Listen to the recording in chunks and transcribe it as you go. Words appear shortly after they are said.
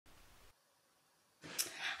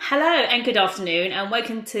Hello and good afternoon and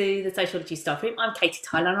welcome to the Sociology Staffroom. I'm Katie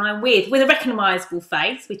Tyler and I'm with a recognisable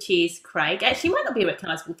face, which is Craig. Actually, he might not be a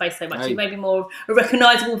recognisable face so much, he may be more a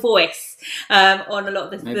recognisable voice on a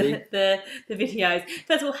lot of the videos.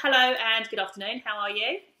 First of all, hello and good afternoon. How are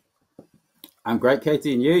you? I'm great,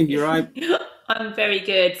 Katie, and you? You're right. I'm very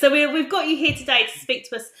good. So we've got you here today to speak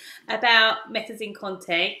to us about methods in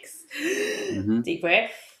context. Deep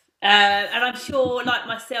breath. And I'm sure, like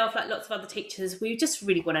myself, like lots of other teachers, we just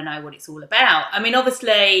really want to know what it's all about. I mean,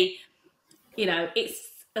 obviously, you know, it's,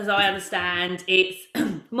 as I understand, it's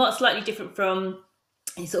slightly different from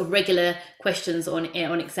sort of regular questions on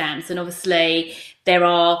exams. And obviously, there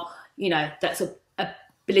are, you know, that sort of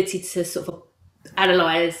ability to sort of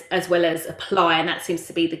analyse as well as apply, and that seems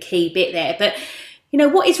to be the key bit there. But, you know,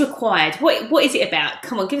 what is required? What is it about?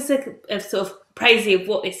 Come on, give us a sort of praise of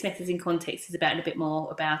what this methods in context is about and a bit more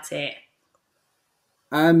about it.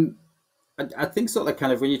 I think sort of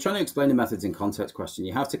kind of when you're trying to explain the methods in context question,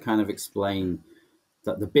 you have to kind of explain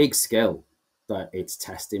that the big skill that it's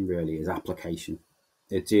testing really is application.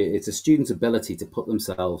 It's a student's ability to put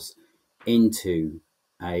themselves into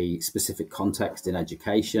a specific context in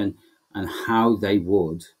education and how they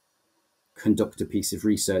would conduct a piece of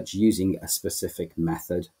research using a specific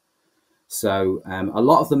method. So a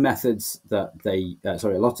lot of the methods that they, a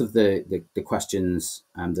lot of the questions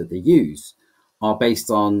that they use are based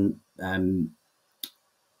on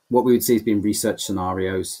what we would see as being research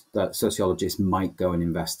scenarios that sociologists might go and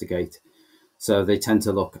investigate. So they tend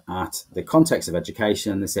to look at the context of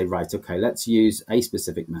education and they say, right, okay, let's use a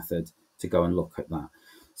specific method to go and look at that.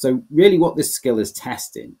 So really what this skill is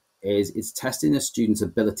testing is it's testing a student's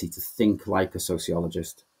ability to think like a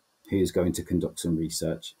sociologist who's going to conduct some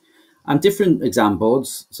research. And different exam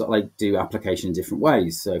boards sort of like do application in different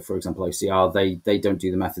ways. So for example, OCR, they don't do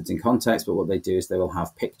the methods in context, but what they do is they will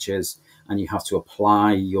have pictures and you have to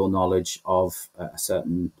apply your knowledge of a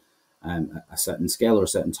certain skill or a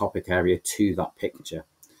certain topic area to that picture.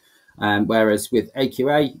 Whereas with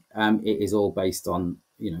AQA, it is all based on,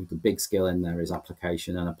 you know, the big skill in there is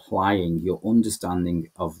application and applying your understanding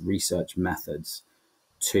of research methods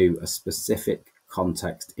to a specific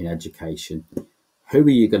context in education. Who are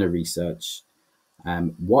you going to research?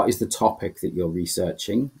 What is the topic that you're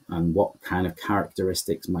researching? And what kind of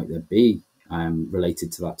characteristics might there be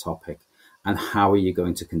related to that topic? And how are you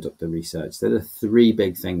going to conduct the research? They're the three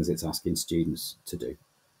big things it's asking students to do.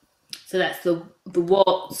 So that's the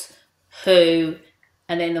what, who,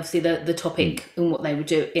 and then obviously the topic and what they would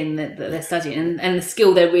do in that they're studying. And the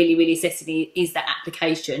skill they're really assessing is that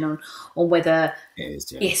application on whether it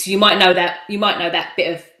is, yeah. Yes, you might know that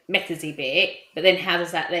bit of methodsy bit, but then how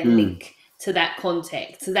does that then link to that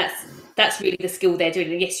context? So that's really the skill they're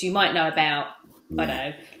doing. And yes, you might know about I don't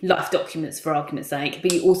know, life documents for argument's sake,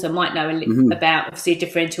 but you also might know about obviously a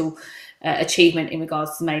differential achievement in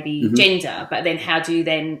regards to maybe gender, but then how do you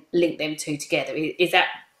then link them two together? Is that,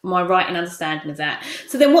 am I right in understanding of that?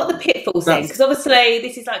 So then what are the pitfalls then? Because obviously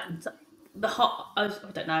this is like the hot, I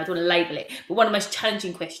don't know, I don't want to label it, but one of the most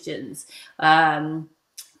challenging questions in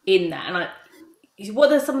that. And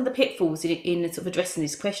what are some of the pitfalls in sort of addressing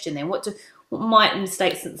this question then? What might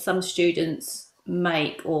mistakes that some students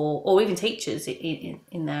make or even teachers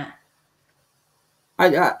in that?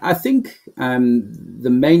 I think the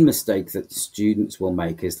main mistake that students will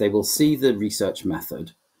make is they will see the research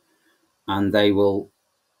method and they will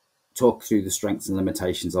talk through the strengths and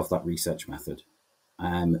limitations of that research method,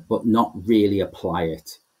 but not really apply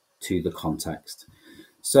it to the context.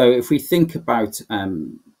 So if we think about,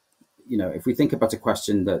 if we think about a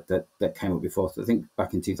question that came up before, so I think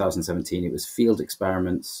back in 2017, it was field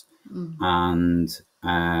experiments and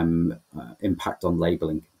impact on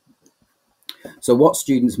labelling. So what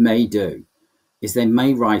students may do is they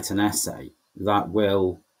may write an essay that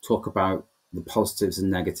will talk about the positives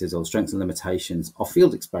and negatives or strengths and limitations of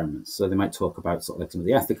field experiments. So they might talk about sort of like some of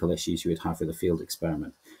the ethical issues you would have with a field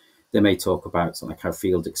experiment. They may talk about sort of like how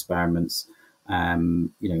field experiments, how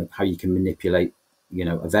you can manipulate,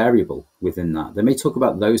 a variable within that. They may talk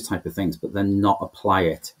about those type of things, but then not apply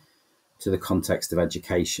it to the context of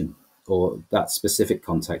education or that specific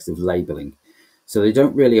context of labelling. So they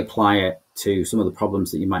don't really apply it to some of the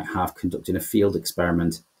problems that you might have conducting a field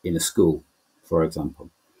experiment in a school, for example,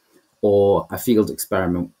 or a field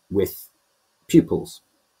experiment with pupils.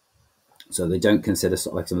 So they don't consider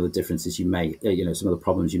sort of like some of the differences you may, some of the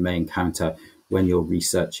problems you may encounter when you're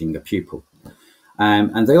researching a pupil.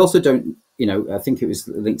 And they also don't, I think it was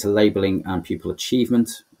linked to labelling and pupil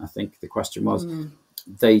achievement, I think the question was.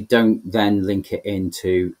 They don't then link it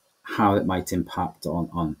into how it might impact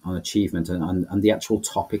on achievement and the actual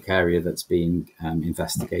topic area that's being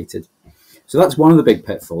investigated. So that's one of the big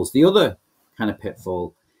pitfalls. The other kind of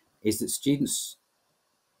pitfall is that students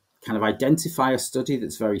kind of identify a study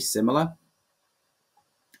that's very similar.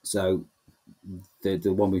 So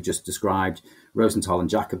the one we've just described, Rosenthal and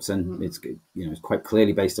Jacobson, it's it's quite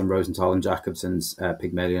clearly based on Rosenthal and Jacobson's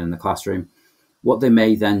Pygmalion in the Classroom. What they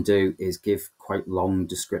may then do is give quite long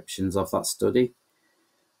descriptions of that study.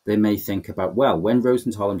 They may think about, well, when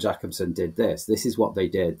Rosenthal and Jacobson did this, this is what they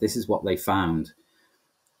did, this is what they found.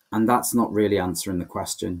 And that's not really answering the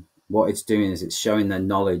question. What it's doing is it's showing their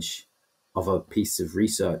knowledge of a piece of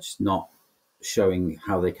research, not showing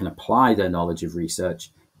how they can apply their knowledge of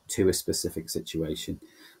research to a specific situation.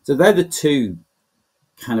 So they're the two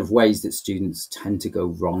kind of ways that students tend to go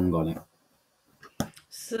wrong on it.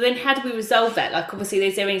 So then how do we resolve that? Like, obviously,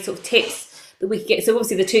 is there any sort of tips that we could get? So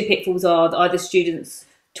obviously the two pitfalls are that either students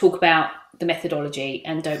talk about the methodology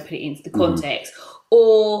and don't put it into the context,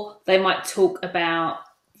 or they might talk about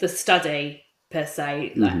the study per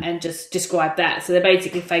se, and just describe that. So they're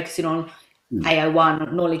basically focusing on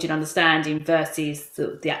AO1, knowledge and understanding, versus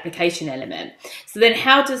the application element. So then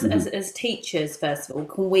how does, as teachers, first of all,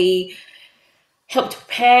 can we help to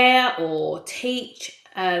prepare or teach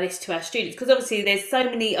this to our students? Because obviously there's so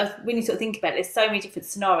many, when you sort of think about it, there's so many different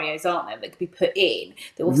scenarios, aren't there, that could be put in,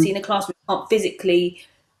 that obviously in a classroom we can't physically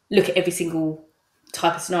look at every single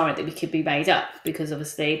type of scenario that we could be made up, because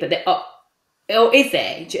obviously, but there are, or is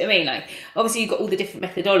there? Do you know what I mean? Like, obviously you've got all the different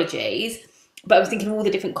methodologies, but I was thinking of all the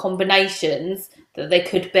different combinations that there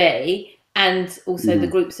could be, and also the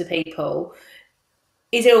groups of people.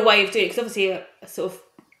 Is there a way of doing it? Because obviously a sort of,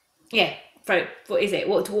 what is it?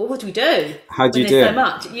 What do we do? How do you do there's it? so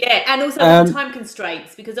much, and also time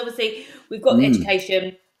constraints, because obviously we've got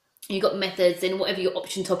education, you've got methods, and whatever your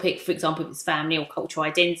option topic, for example, if it's family or cultural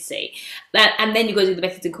identity, and then you've got to do the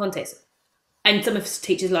methods and context. And some of us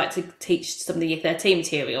teachers like to teach some of the Year 13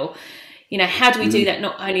 material. How do we do that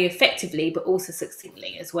not only effectively but also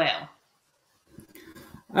succinctly as well?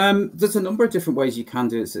 There's a number of different ways you can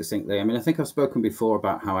do it succinctly. I mean, I think I've spoken before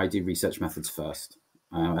about how I do research methods first.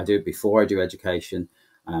 I do it before I do education.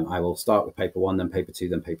 I will start with paper 1, then paper 2,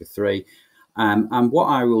 then paper 3. And what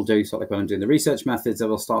I will do, sort of like when I'm doing the research methods, I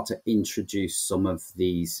will start to introduce some of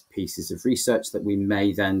these pieces of research that we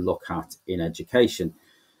may then look at in education.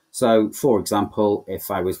 So, for example,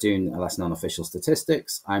 if I was doing a lesson on official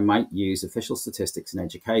statistics, I might use official statistics in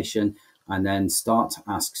education and then start to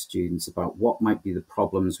ask students about what might be the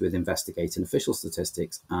problems with investigating official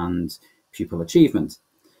statistics and pupil achievement.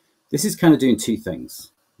 This is kind of doing two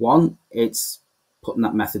things. One, it's putting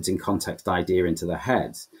that methods in context idea into their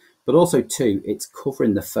heads, but also two, it's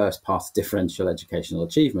covering the first part of differential educational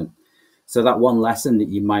achievement. So that one lesson that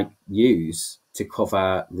you might use to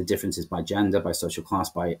cover the differences by gender, by social class,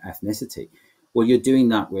 by ethnicity, well, you're doing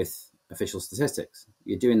that with official statistics.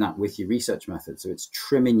 You're doing that with your research method. So it's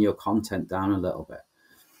trimming your content down a little bit.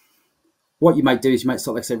 What you might do is you might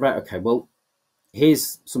sort of like say, right, okay, well,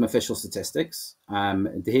 here's some official statistics.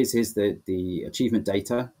 Here's the achievement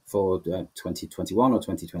data for 2021 or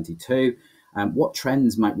 2022. What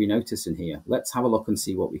trends might we notice in here? Let's have a look and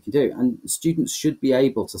see what we can do. And students should be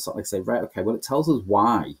able to sort of like say, right, okay, well, it tells us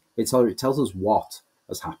why. It tells us what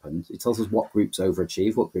has happened. It tells us what groups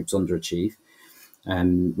overachieve, what groups underachieve,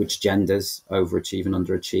 which genders overachieve and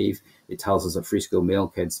underachieve. It tells us that free school meal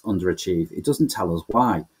kids underachieve. It doesn't tell us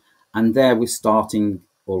why. And there we're starting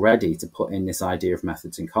already to put in this idea of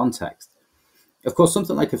methods in context. Of course,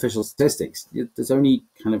 something like official statistics, there's only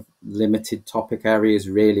kind of limited topic areas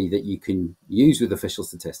really that you can use with official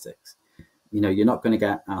statistics. You're not going to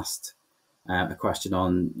get asked a question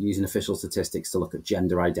on using official statistics to look at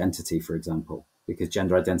gender identity, for example, because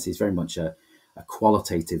gender identity is very much a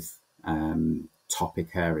qualitative topic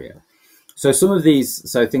area. So some of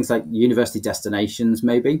these, so things like university destinations,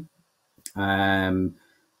 maybe, that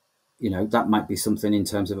might be something in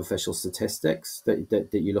terms of official statistics that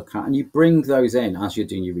you look at, and you bring those in as you're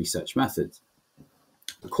doing your research methods.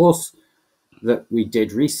 The course that we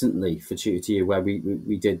did recently for Tutor to You, where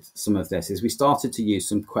we did some of this, is we started to use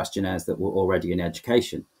some questionnaires that were already in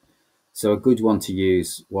education. So a good one to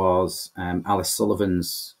use was Alice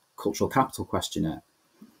Sullivan's Cultural Capital questionnaire.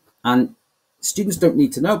 And students don't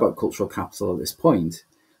need to know about cultural capital at this point,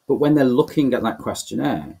 but when they're looking at that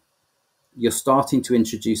questionnaire, you're starting to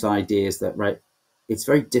introduce ideas that, right, it's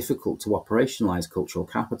very difficult to operationalize cultural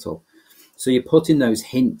capital. So you're putting those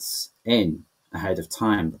hints in ahead of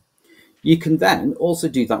time. You can then also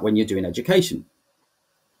do that when you're doing education.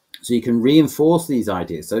 So you can reinforce these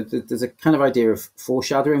ideas. So there's a kind of idea of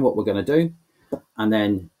foreshadowing what we're going to do and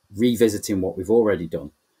then revisiting what we've already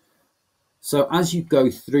done. So as you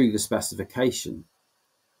go through the specification,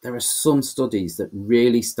 there are some studies that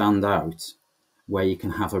really stand out where you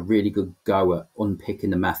can have a really good go at unpicking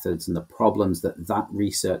the methods and the problems that that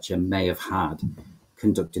researcher may have had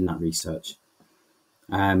conducting that research.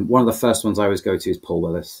 One of the first ones I always go to is Paul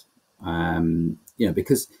Willis,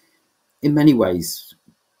 because in many ways,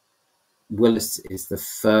 Willis is the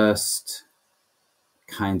first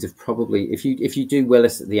kind of, probably, if you do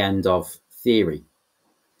Willis at the end of theory,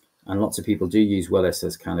 and lots of people do use Willis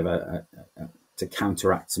as kind of to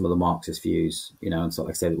counteract some of the Marxist views, and sort of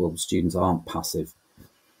like say that, well, students aren't passive.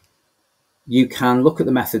 You can look at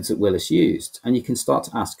the methods that Willis used, and you can start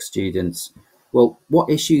to ask students, well, what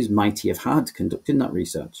issues might he have had conducting that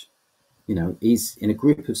research? He's in a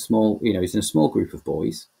group of he's in a small group of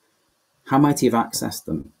boys. How might he have accessed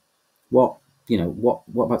them? What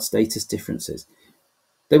about status differences?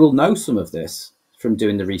 They will know some of this from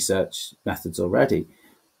doing the research methods already,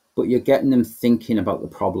 but you're getting them thinking about the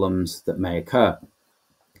problems that may occur.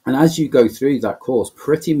 And as you go through that course,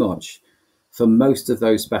 pretty much for most of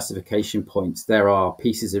those specification points, there are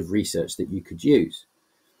pieces of research that you could use.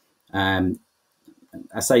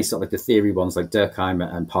 I say sort of like the theory ones like Durkheim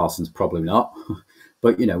and Parsons, probably not.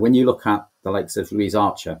 But, when you look at the likes of Louise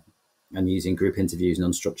Archer and using group interviews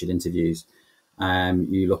and unstructured interviews,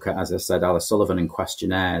 you look at, as I said, Alice Sullivan and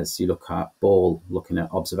questionnaires, you look at Ball looking at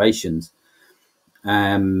observations,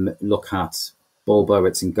 look at Ball,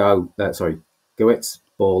 Bowitz and Gowitz,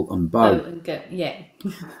 Ball and Bow. Yeah.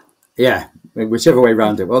 Yeah, whichever way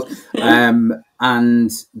around it was.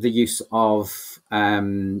 And the use of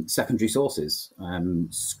secondary sources,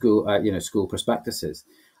 school prospectuses,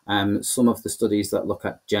 some of the studies that look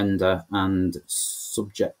at gender and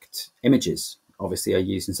subject images obviously are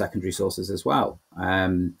using secondary sources as well. I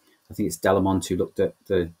think it's Delamont who looked at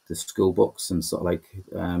the school books and sort of like,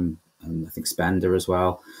 and I think Spender as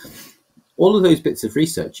well. All of those bits of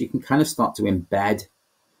research, you can kind of start to embed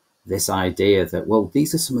this idea that, well,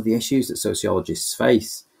 these are some of the issues that sociologists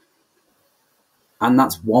face. And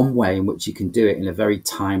that's one way in which you can do it in a very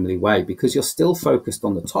timely way, because you're still focused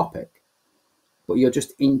on the topic, but you're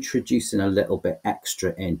just introducing a little bit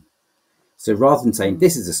extra in. So rather than saying,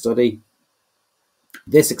 this is a study,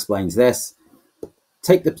 this explains this,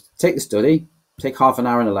 take the study, take half an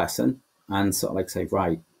hour in a lesson and sort of like say,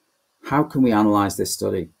 right, how can we analyze this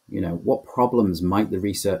study? What problems might the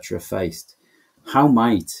researcher have faced? How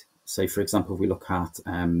might, say, for example, if we look at,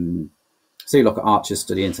 Archer's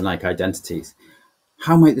study into like identities,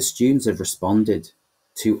 how might the students have responded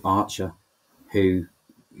to Archer, who,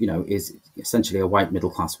 is essentially a white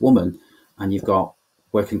middle-class woman, and you've got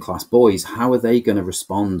working-class boys? How are they going to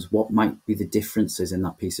respond? What might be the differences in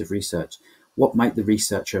that piece of research? What might the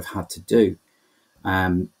researcher have had to do?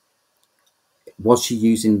 Was she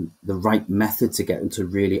using the right method to get them to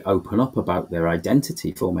really open up about their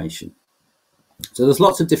identity formation? So there's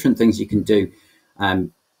lots of different things you can do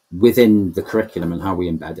within the curriculum and how we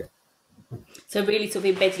embed it. So really sort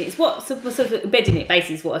of embedding it. It's what sort of embedding it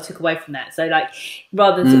basically is what I took away from that. So like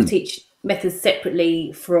rather than sort of teach methods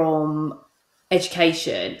separately from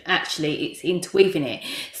education, actually it's interweaving it.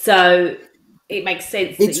 So it makes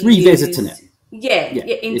sense. It's revisiting it. Yeah,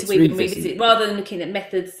 interweave and revisit rather than looking at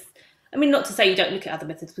methods. I mean, not to say you don't look at other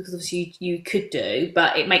methods, because obviously you could do,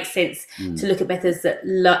 but it makes sense to look at methods that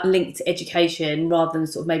link to education rather than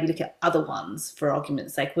sort of maybe look at other ones, for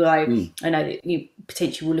argument's sake. Well, I know that you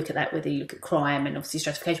potentially will look at that, whether you look at crime and obviously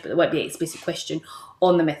stratification, but there won't be an explicit question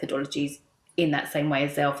on the methodologies in that same way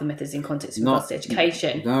as there are for methods in context of regards to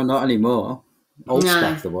education. No, not anymore. Old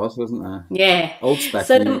spec there was, wasn't there? Yeah. Old spec.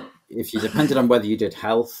 So, if you depended on whether you did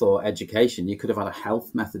health or education, you could have had a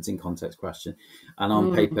health methods in context question. And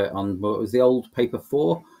on what was the old paper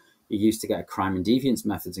 4, you used to get a crime and deviance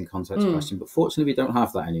methods in context question. But fortunately, we don't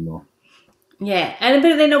have that anymore. Yeah.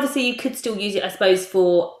 But then obviously you could still use it, I suppose,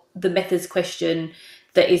 for the methods question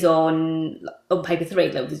that is on paper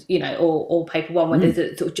 3, or paper 1, where there's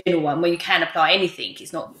a sort of general one where you can apply anything.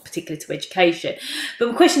 It's not particular to education. But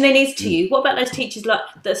the question then is to you, what about those teachers like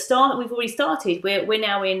that start? We've already started. We're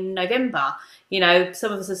now in November.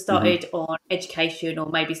 Some of us have started on education, or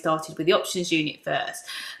maybe started with the options unit first.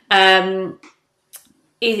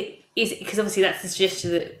 Is because obviously that's the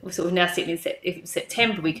suggestion that we're sort of now sitting in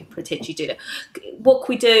September, we could potentially do that. What could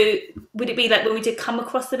we do? Would it be like when we did come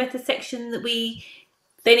across the method section that we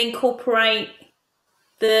then incorporate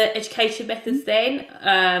the education methods then,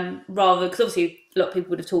 rather, because obviously a lot of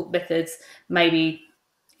people would have taught methods maybe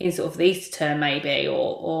in sort of the Easter term maybe,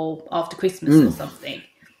 or after Christmas or something.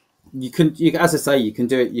 You can, as I say, you can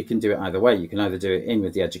do it. You can do it either way. You can either do it in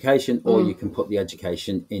with the education, or you can put the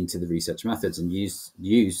education into the research methods and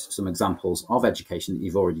use some examples of education that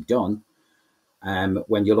you've already done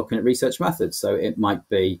when you're looking at research methods. So it might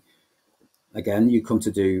be, again, you come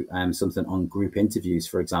to do something on group interviews,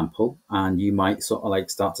 for example, and you might sort of like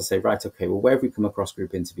start to say, right, okay, well, where have we come across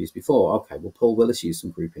group interviews before? Okay, well, Paul Willis used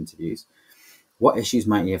some group interviews. What issues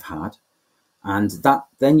might he have had? And that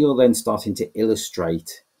then you're then starting to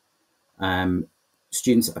illustrate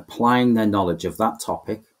students applying their knowledge of that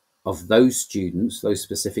topic, of those students, those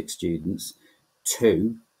specific students,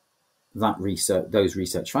 to that research, those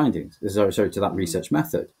research findings, sorry, to that research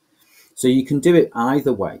method. So you can do it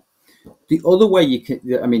either way. The other way you can,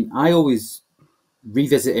 I mean, I always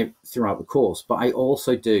revisit it throughout the course, but I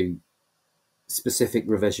also do specific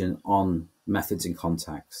revision on methods in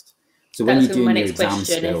context. So when you're doing your exam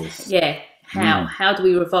skills, how do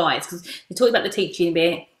we revise? Because you're talking about the teaching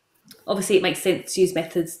bit. Obviously, it makes sense to use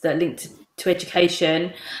methods that are linked to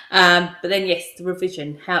education, but then yes, the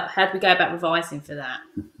revision. How do we go about revising for that?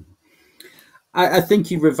 I think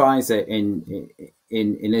you revise it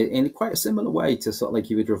in quite a similar way to sort of like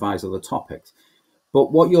you would revise other topics.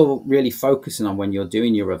 But what you're really focusing on when you're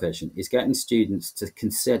doing your revision is getting students to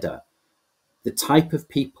consider the type of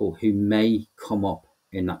people who may come up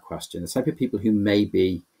in that question, the type of people who may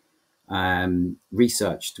be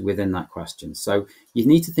researched within that question. So you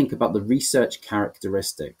need to think about the research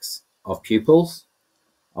characteristics of pupils,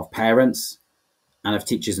 of parents, and of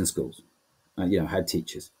teachers in schools, head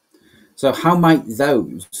teachers. So how might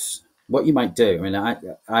those, what you might do, I mean,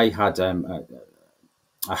 I had a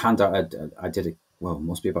handout, I did it, well, it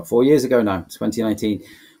must be about 4 years ago now, 2019,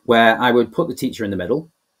 where I would put the teacher in the middle,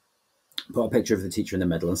 put a picture of the teacher in the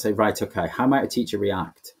middle and say, right, okay, how might a teacher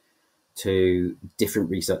react to different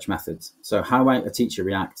research methods? So how might a teacher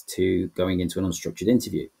react to going into an unstructured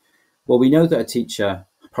interview? Well, we know that a teacher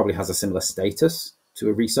probably has a similar status to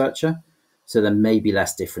a researcher, so there may be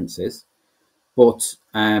less differences, but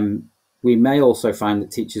we may also find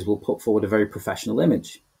that teachers will put forward a very professional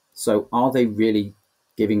image. So are they really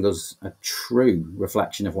giving us a true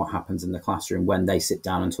reflection of what happens in the classroom when they sit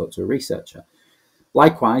down and talk to a researcher?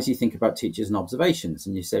 Likewise, you think about teachers and observations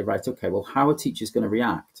and you say, right, okay, well, how are teachers going to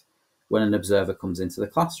react when an observer comes into the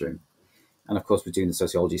classroom? And of course, we're doing the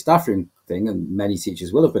sociology staffroom thing, and many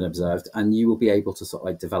teachers will have been observed, and you will be able to sort of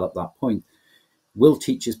like develop that point. Will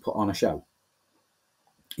teachers put on a show?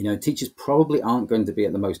 Teachers probably aren't going to be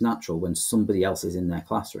at the most natural when somebody else is in their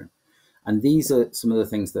classroom. And these are some of the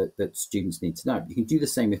things that students need to know. You can do the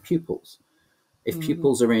same with pupils. If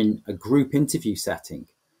pupils are in a group interview setting,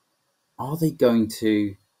 are they going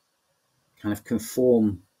to kind of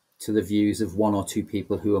conform to the views of one or two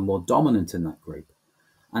people who are more dominant in that group?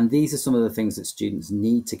 And these are some of the things that students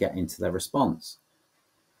need to get into their response.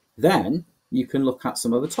 Then you can look at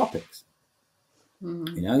some other topics.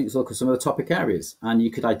 You look at some of the topic areas, and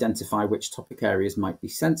you could identify which topic areas might be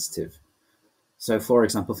sensitive. So, for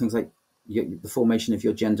example, things like the formation of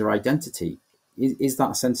your gender identity. Is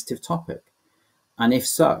that a sensitive topic? And if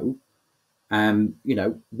so,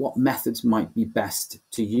 what methods might be best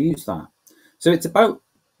to use that? So it's about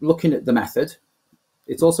looking at the method.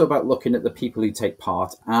 It's also about looking at the people who take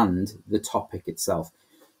part and the topic itself.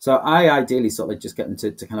 So I ideally sort of just get them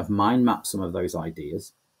to kind of mind map some of those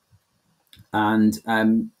ideas and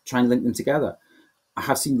try and link them together. I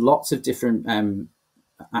have seen lots of different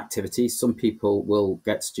activities. Some people will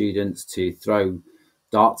get students to throw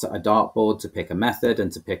darts at a dartboard to pick a method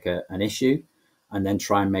and to pick an issue, and then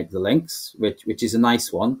try and make the links, which is a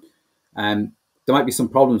nice one. There might be some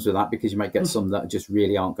problems with that because you might get some that just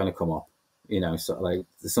really aren't going to come up. Sort of like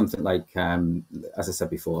something like, as I said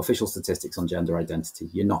before, official statistics on gender identity.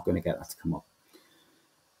 You're not going to get that to come up.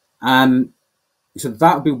 So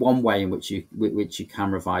that would be one way in which you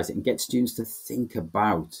can revise it and get students to think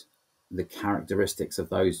about the characteristics of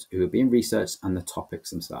those who are being researched and the topics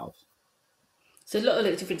themselves. So a lot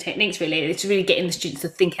of different techniques, really. It's really getting the students to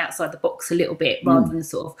think outside the box a little bit, rather than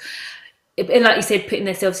sort of, and like you said, putting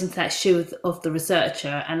themselves into that shoe of the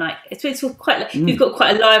researcher. And like, it's quite, you've got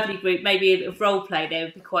quite a lively group, maybe a bit of role play there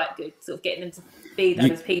would be quite good, sort of getting them to be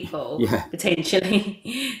those people, potentially.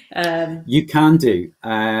 You can do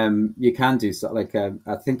sort of like,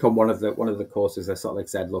 I think on one of the courses I sort of like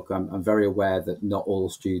said, look, I'm very aware that not all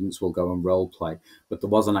students will go and role play, but there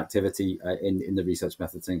was an activity in the research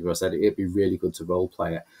method thing where I said it'd be really good to role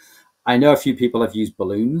play it. I know a few people have used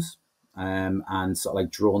balloons and sort of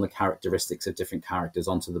like drawn the characteristics of different characters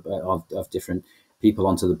onto of different people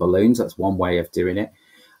onto the balloons. That's one way of doing it.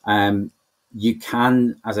 You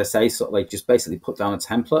can, as I say, sort of like just basically put down a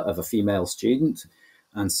template of a female student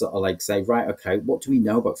and sort of like say, right, okay, what do we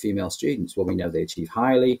know about female students? Well, we know they achieve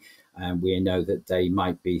highly. We know that they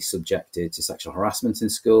might be subjected to sexual harassment in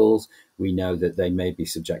schools. We know that they may be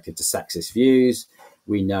subjected to sexist views.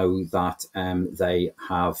 We know that they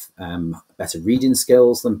have better reading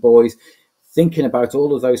skills than boys. thinking about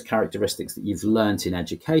all of those characteristics that you've learnt in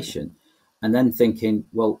education, and then thinking,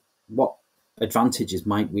 well, what advantages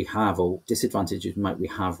might we have or disadvantages might we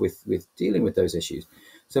have with dealing with those issues?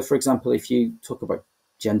 So, for example, if you talk about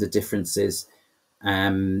gender differences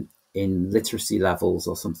in literacy levels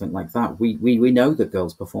or something like that, we know that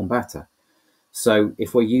girls perform better. So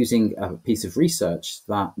if we're using a piece of research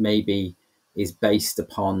that maybe is based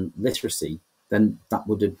upon literacy, then that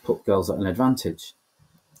would have put girls at an advantage,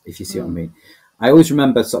 if you see what I mean. I always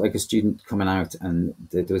remember sort of like a student coming out, and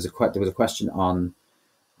there was a question on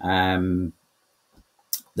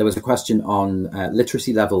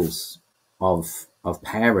literacy levels of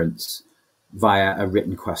parents via a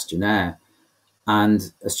written questionnaire.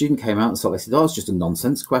 And a student came out and sort of said, "Oh, it's just a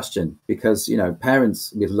nonsense question, because, you know,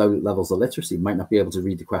 parents with low levels of literacy might not be able to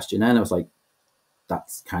read the questionnaire." And I was like,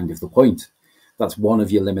 that's kind of the point. That's one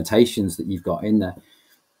of your limitations that you've got in there.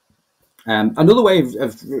 Another way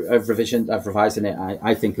of revising it,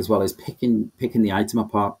 I think, as well, is picking the item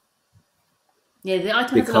apart. Yeah, the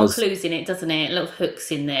item has a lot of clues in it, doesn't it? A lot of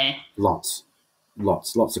hooks in there. Lots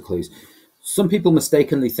of clues. Some people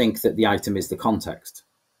mistakenly think that the item is the context,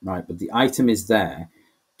 right? But the item is there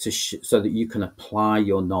so that you can apply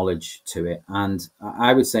your knowledge to it. And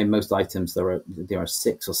I would say most items, there are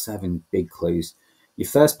 6 or 7 big clues. Your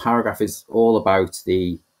first paragraph is all about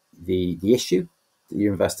the issue that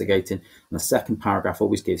you're investigating, and the second paragraph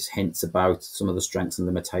always gives hints about some of the strengths and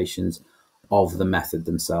limitations of the method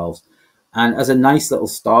themselves. And as a nice little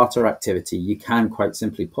starter activity, you can quite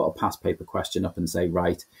simply put a past paper question up and say,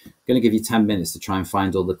 right, I'm going to give you 10 minutes to try and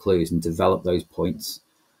find all the clues and develop those points,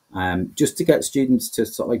 just to get students to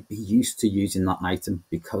sort of like be used to using that item,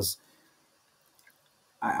 because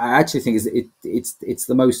I actually think it's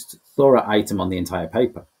the most thorough item on the entire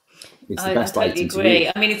paper. It's the best item. I totally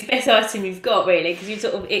agree. I mean, it's the best item you've got, really, because you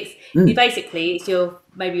sort of basically it's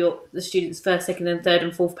the student's first, second, and third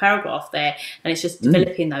and fourth paragraph there, and it's just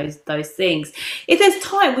developing those things. If there's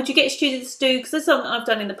time, would you get students to do? Because that's something I've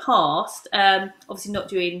done in the past. Obviously not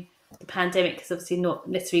during the pandemic, because obviously not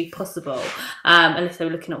necessarily possible, unless they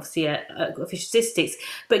were looking obviously at official statistics.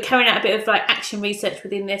 But carrying out a bit of like action research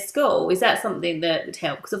within their school, is that something that would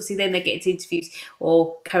help? Because obviously then they get into interviews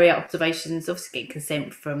or carry out observations, obviously get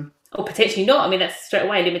consent from, or potentially not. I mean, that's straight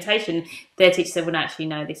away a limitation. Their teacher said, well, no, actually,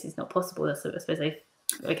 no, this is not possible. That's, I suppose it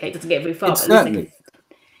doesn't get very far. Certainly.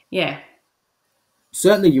 Yeah.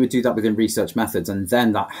 Certainly you would do that within research methods, and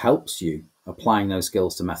then that helps you applying those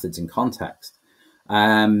skills to methods in context.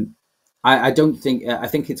 I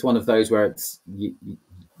think it's one of those where it's you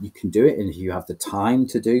can do it, and if you have the time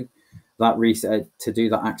to do that research, to do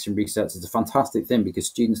that action research, is a fantastic thing, because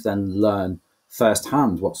students then learn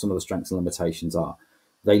firsthand what some of the strengths and limitations are.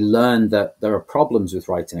 They learn that there are problems with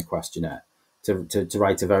writing a questionnaire, to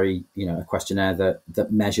write a questionnaire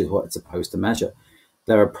that measures what it's supposed to measure.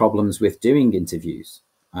 There are problems with doing interviews,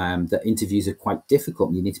 that interviews are quite difficult,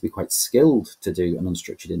 and you need to be quite skilled to do an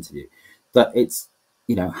unstructured interview. That it's,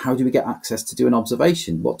 how do we get access to do an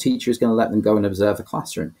observation? What teacher is going to let them go and observe a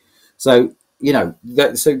classroom? So,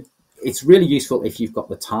 so it's really useful if you've got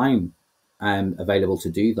the time available to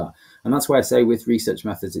do that. And that's why I say with research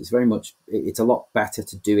methods, it's a lot better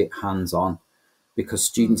to do it hands-on, because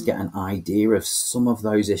students get an idea of some of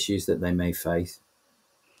those issues that they may face.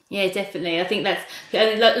 Yeah, definitely. I think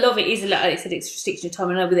a lot of it is, like I said, it's restriction of time.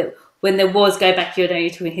 I know that when there was, go back, you're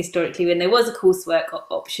talking historically, when there was a coursework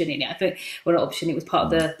option in it, I think, well, not option, it was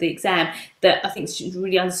part of the exam, that I think students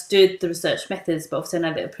really understood the research methods, but also I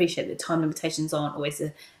know they appreciate that time limitations aren't always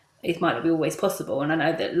it might not be always possible, and I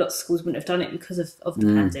know that lots of schools wouldn't have done it because of the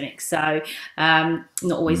pandemic, so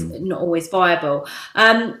not always viable.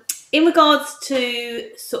 In regards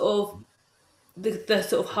to sort of the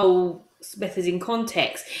sort of whole methods in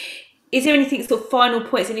context, is there anything sort of final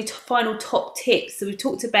points, any final top tips? So we've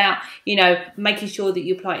talked about, making sure that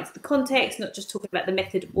you apply it to the context, not just talking about the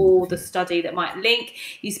method or the study that might link.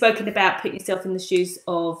 You've spoken about putting yourself in the shoes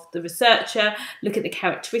of the researcher, look at the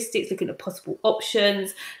characteristics, looking at possible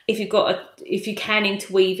options. If you can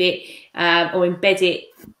interweave it or embed it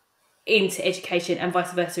into education and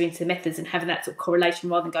vice versa into methods, and having that sort of correlation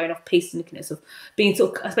rather than going off piece and looking at sort of being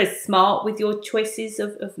sort of, I suppose, smart with your choices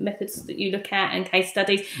of methods that you look at and case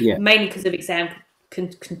studies, mainly because of exam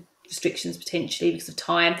restrictions potentially because of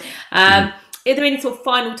time. Are there any sort of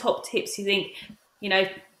final top tips you think,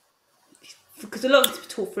 because a lot of us have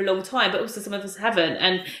taught for a long time, but also some of us haven't,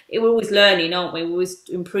 and we're always learning, aren't we? We're always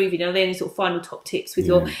improving. Are there any sort of final top tips with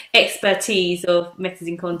your expertise of methods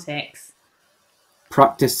in context?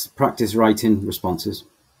 Practice writing responses.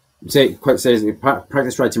 Quite seriously,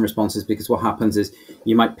 practice writing responses, because what happens is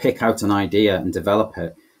you might pick out an idea and develop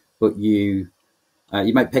it, but you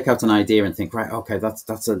You might pick out an idea and think, right, okay,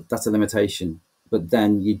 that's a limitation, but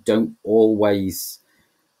then you don't always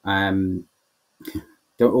have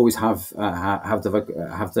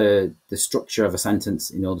the structure of a sentence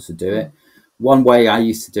in order to do it. One way I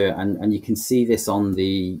used to do it, and you can see this on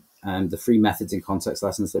the free methods in context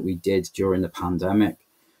lessons that we did during the pandemic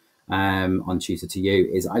on Tutor to You,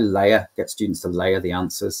 is I get students to layer the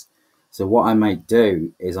answers. So what I might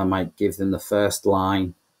do is I might give them the first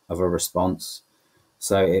line of a response.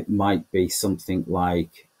 So it might be something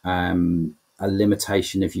like a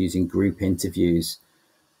limitation of using group interviews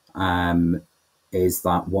is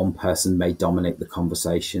that one person may dominate the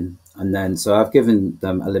conversation. And then, so I've given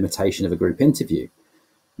them a limitation of a group interview.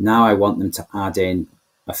 Now I want them to add in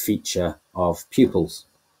a feature of pupils.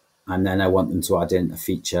 And then I want them to add in a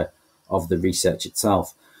feature of the research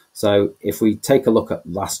itself. So if we take a look at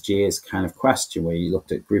last year's kind of question where you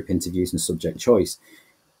looked at group interviews and subject choice,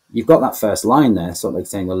 you've got that first line there, sort of like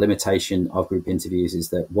saying the limitation of group interviews is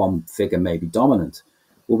that one figure may be dominant.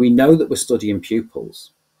 Well, we know that we're studying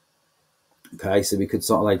pupils. Okay, so we could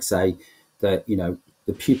sort of like say that, you know,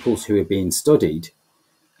 the pupils who are being studied,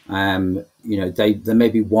 you know, there may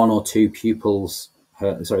be one or two pupils,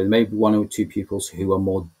 there may be one or two pupils who are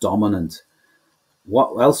more dominant.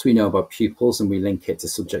 What else we know about pupils, and we link it to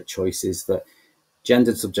subject choices, that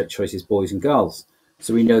gendered subject choices, boys and girls.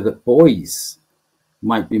 So we know that boys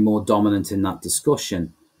might be more dominant in that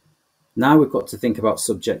discussion. Now we've got to think about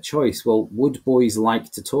subject choice. Well, would boys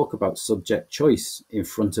like to talk about subject choice in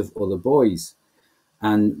front of other boys?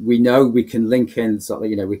 And we know we can link in, so,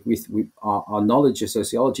 you know, our knowledge of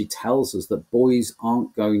sociology tells us that boys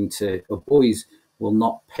aren't going to, or boys will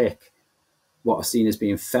not pick what are seen as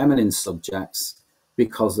being feminine subjects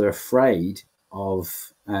because they're afraid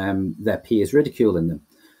of their peers ridiculing them.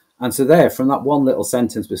 And so there, from that one little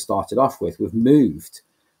sentence we started off with, we've moved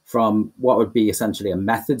from what would be essentially a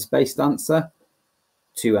methods-based answer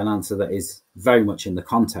to an answer that is very much in the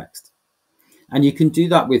context. And you can do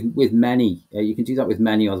that with many. You can do that with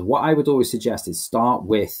many others. What I would always suggest is start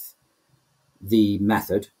with the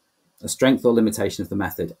method, a strength or limitation of the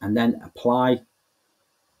method, and then apply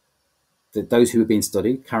those who are being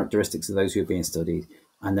studied, characteristics of those who are being studied,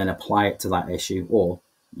 and then apply it to that issue. Or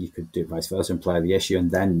you could do it vice versa and play the issue, and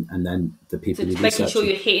then the people. So making sure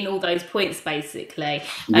you're hitting all those points, basically.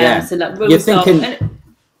 Yeah. So like you're thinking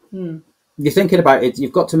about it.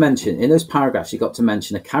 You've got to mention in those paragraphs. You've got to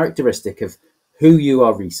mention a characteristic of who you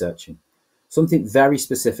are researching, something very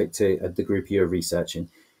specific to the group you are researching.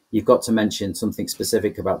 You've got to mention something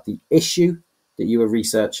specific about the issue that you are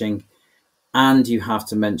researching, and you have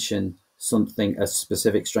to mention something, a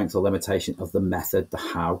specific strength or limitation of the method, the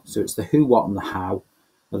how. So it's the who, what, and the how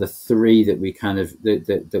are the three that we kind of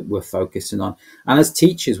that we're focusing on. And as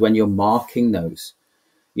teachers, when you're marking those,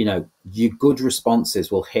 you know, your good responses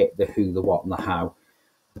will hit the who, the what, and the how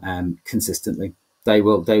consistently. They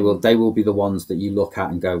will be the ones that you look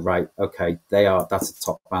at and go, right, okay, that's a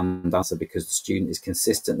top band answer, because the student is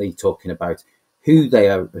consistently talking about who they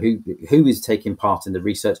are, who is taking part in the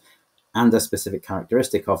research, and a specific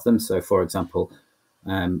characteristic of them. So, for example,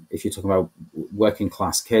 if you're talking about working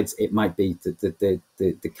class kids, it might be that the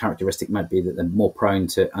characteristic might be that they're more prone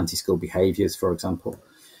to anti-school behaviours, for example.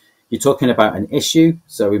 You're talking about an issue,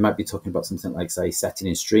 so we might be talking about something like, say, setting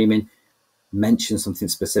and streaming. Mention something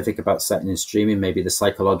specific about setting and streaming, maybe the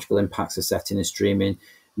psychological impacts of setting and streaming,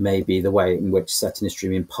 maybe the way in which setting and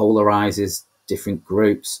streaming polarizes different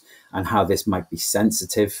groups, and how this might be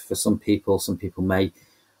sensitive for some people. Some people may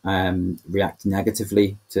react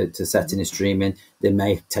negatively to setting and streaming. They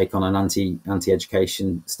may take on an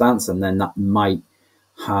anti-education stance, and then that might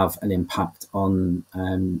have an impact on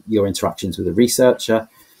your interactions with a researcher.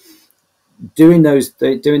 Doing those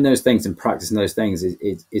things and practicing those things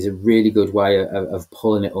is a really good way of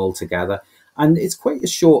pulling it all together. And it's quite a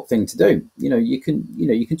short thing to do. You can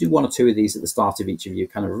do one or two of these at the start of each of your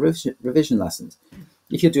kind of revision lessons.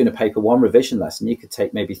 If you're doing a paper one revision lesson, you could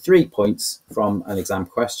take maybe 3 points from an exam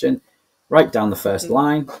question, write down the first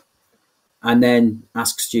line, and then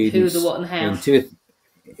ask students who, the what, and how.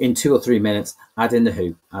 in 2 or 3 minutes, add in the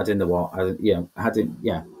who, add in the what, yeah.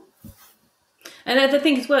 And the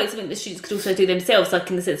thing as well is something that students could also do themselves, like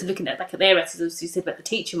in the sense of looking at back at their essays, as you said about the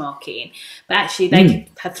teacher marking, but actually they could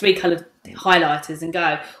have 3 coloured highlighters and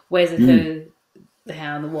go, where's the who, the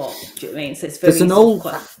how, and the what? Do you know what I mean? So it's very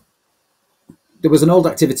There was an old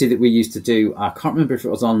activity that we used to do. I can't remember if it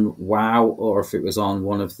was on WOW or if it was on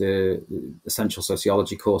one of the essential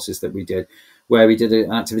sociology courses that we did, where we did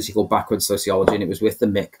an activity called backwards sociology, and it was with the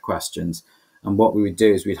MIC questions. And what we would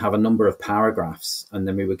do is we'd have a number of paragraphs, and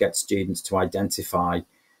then we would get students to identify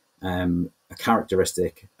a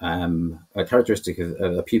characteristic of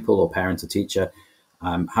a pupil or parent or teacher?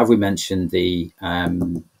 Have we mentioned the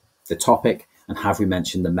topic, and have we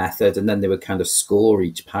mentioned the method? And then they would kind of score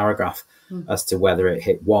each paragraph as to whether it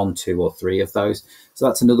hit 1, 2, or 3 of those. So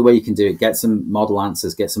that's another way you can do it. Get some model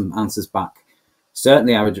answers, get some answers back.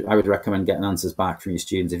 Certainly, I would recommend getting answers back from your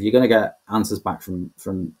students. If you're going to get answers back from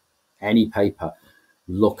any paper,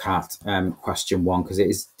 look at question 1, because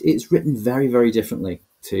it's written very, very differently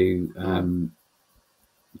to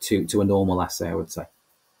a normal essay, I would say.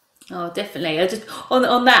 Oh, definitely. I just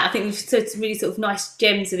on that, I think we've said some really sort of nice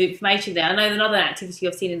gems of information there. I know another activity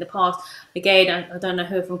I've seen in the past. Again, I don't know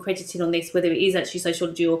who I'm crediting on this, whether it is actually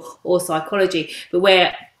sociology or psychology, but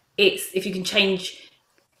where it's, if you can change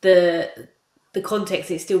the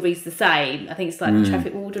context, it still reads the same. I think it's like the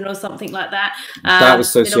traffic warden or something like that. That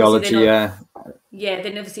was sociology, yeah. Yeah,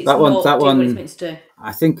 then obviously it's that one what it's meant to do.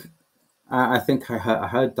 I think I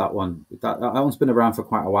heard that one. That one's been around for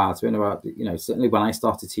quite a while. It's been about, certainly when I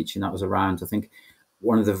started teaching, that was around. I think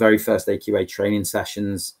one of the very first AQA training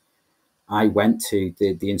sessions I went to,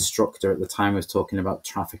 the instructor at the time was talking about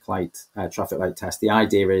traffic light test. The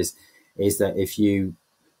idea is that if you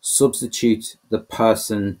substitute the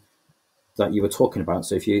person that you were talking about,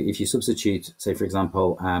 so if you substitute, say for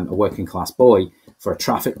example, a working class boy for a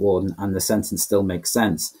traffic warden, and the sentence still makes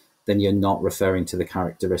sense, then you're not referring to the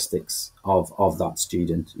characteristics of that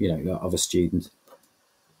student, of a student.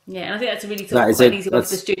 Yeah, and I think that's a really quite an easy one for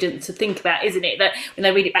the student to think about, isn't it? That when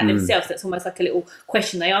they read it back themselves, that's almost like a little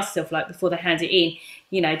question they ask themselves, like before they hand it in.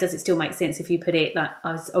 Does it still make sense if you put it, like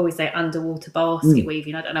I always say, underwater basket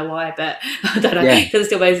weaving? I don't know why, but I don't know. Yeah. Does it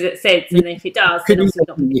still make sense? And if it does, then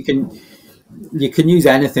obviously you can use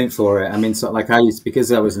anything for it. I mean, sort of like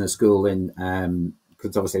because I was in a school in,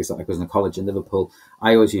 because obviously it's like I was in a college in Liverpool,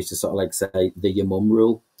 I always used to sort of like say the your mum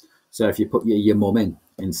rule. So if you put your mum in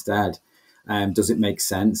instead, does it make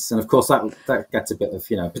sense? And of course that gets a bit of,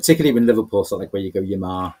 particularly in Liverpool, sort of like where you go your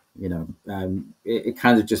ma, it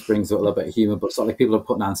kind of just brings a little bit of humour. But sort of like people are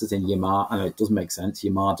putting answers in your ma, and it doesn't make sense.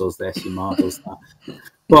 Your ma does this, your ma does that.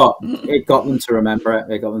 But it got them to remember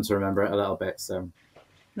it. It got them to remember it a little bit. So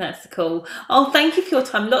that's cool. Oh, thank you for your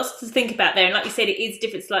time. Lots to think about there. And like you said, it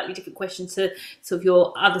is slightly different question to sort of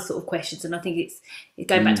your other sort of questions. And I think it's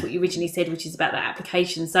going back to what you originally said, which is about that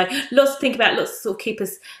application. So lots to think about, lots to sort of keep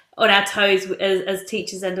us on our toes as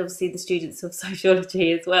teachers, and obviously the students of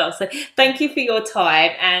sociology as well. So thank you for your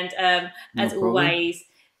time. And as always,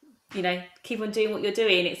 keep on doing what you're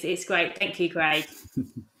doing. It's great. Thank you, Craig.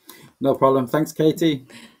 No problem. Thanks, Katie.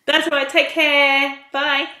 That's all right. Take care.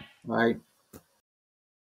 Bye. Bye.